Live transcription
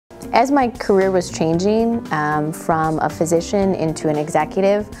As my career was changing from a physician into an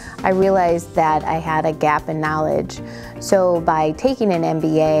executive, I realized that I had a gap in knowledge. So by taking an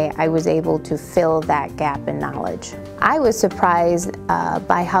MBA, I was able to fill that gap in knowledge. I was surprised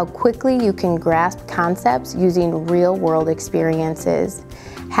by how quickly you can grasp concepts using real-world experiences.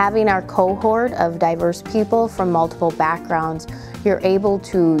 Having our cohort of diverse people from multiple backgrounds, you're able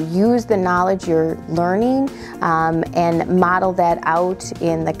to use the knowledge you're learning and model that out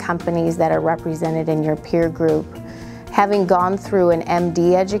in the companies that are represented in your peer group. Having gone through an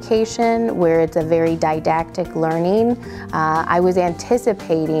MD education where it's a very didactic learning, I was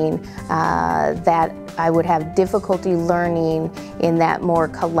anticipating that I would have difficulty learning in that more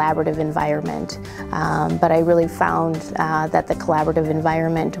collaborative environment. But I really found that the collaborative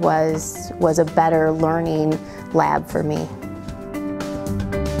environment was a better learning lab for me.